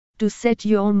To set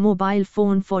your mobile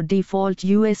phone for default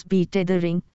USB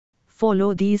tethering,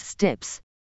 follow these steps.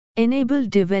 Enable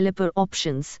developer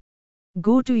options.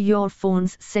 Go to your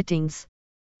phone's settings.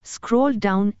 Scroll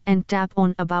down and tap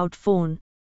on About Phone.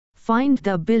 Find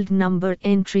the build number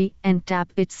entry and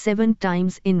tap it 7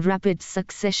 times in rapid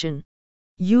succession.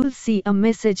 You'll see a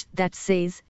message that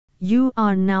says, "You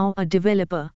are now a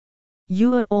developer.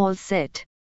 You are all set."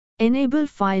 Enable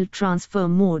File Transfer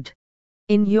Mode.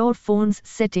 In your phone's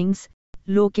settings,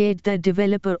 locate the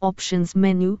Developer Options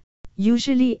menu,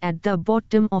 usually at the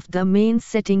bottom of the main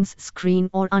settings screen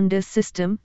or under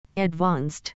System,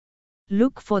 Advanced.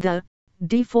 Look for the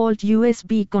Default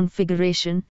USB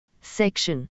Configuration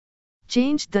section.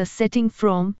 Change the setting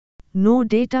from No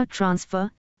Data Transfer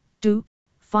to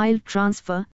File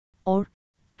Transfer or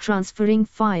Transferring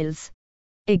Files.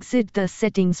 Exit the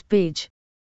settings page.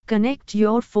 Connect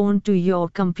your phone to your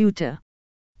computer.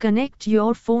 Connect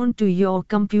your phone to your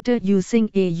computer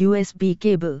using a USB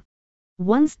cable.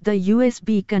 Once the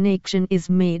USB connection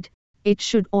is made, it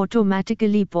should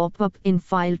automatically pop up in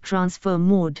file transfer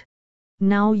mode.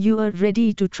 Now you are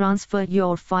ready to transfer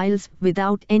your files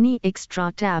without any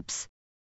extra taps.